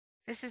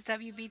This is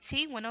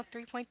WBT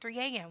 103.3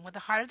 AM, where the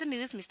heart of the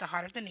news meets the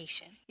heart of the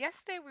nation.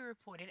 Yesterday, we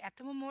reported at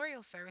the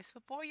memorial service for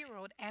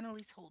 4-year-old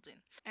Annalise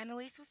Holden.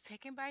 Annalise was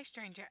taken by a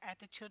stranger at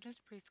the children's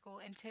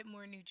preschool in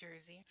Tidmore, New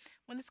Jersey,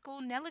 when the school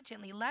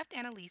negligently left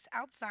Annalise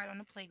outside on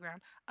the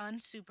playground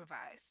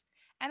unsupervised.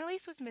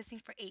 Annalise was missing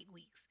for 8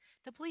 weeks.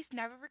 The police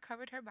never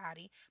recovered her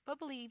body, but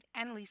believed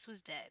Annalise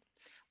was dead.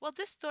 Well,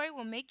 this story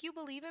will make you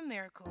believe in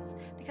miracles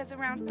because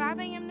around 5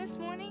 a.m. this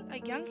morning,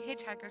 a young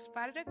hitchhiker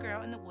spotted a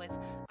girl in the woods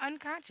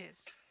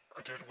unconscious.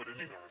 I did what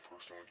any normal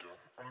person would do.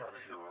 I'm not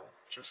a hero,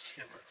 just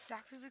human.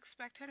 Doctors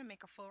expect her to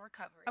make a full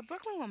recovery. A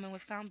Brooklyn woman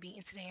was found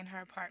beaten today in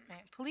her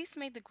apartment. Police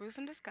made the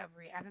gruesome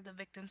discovery after the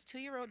victim's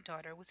 2-year-old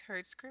daughter was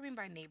heard screaming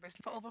by neighbors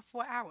for over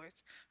 4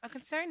 hours. A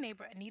concerned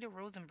neighbor, Anita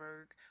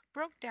Rosenberg,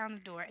 broke down the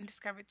door and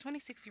discovered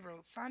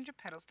 26-year-old Sandra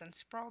Peddleston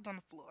sprawled on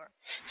the floor.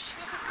 She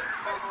was a good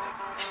person.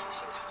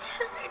 She never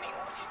hurt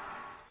anyone.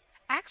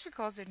 Axe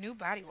recalls their new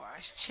body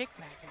wash, Chick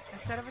Magnet.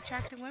 Instead of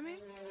attracting women,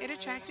 it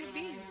attracted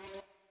bees.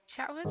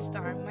 Childhood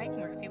star Mike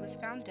Murphy was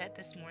found dead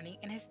this morning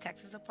in his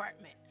Texas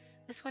apartment.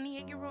 The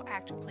 28-year-old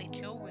actor played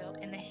Joe Real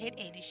in the hit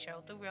 80s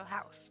show The Real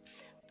House.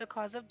 The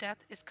cause of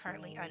death is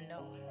currently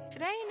unknown.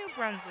 Today in New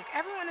Brunswick,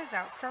 everyone is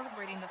out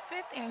celebrating the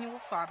 5th annual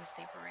Father's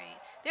Day Parade.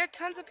 There are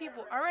tons of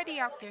people already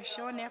out there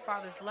showing their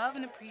fathers love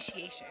and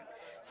appreciation.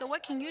 So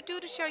what can you do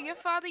to show your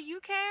father you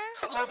care?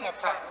 I love my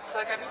pop, so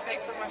I got his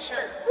face on my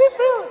shirt.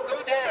 Woohoo!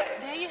 Go Dad!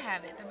 There you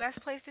have it. The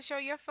best place to show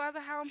your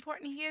father how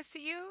important he is to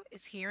you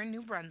is here in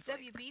New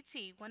Brunswick.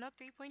 WBT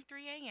 103.3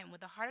 AM, where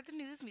the heart of the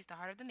news meets the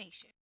heart of the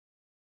nation.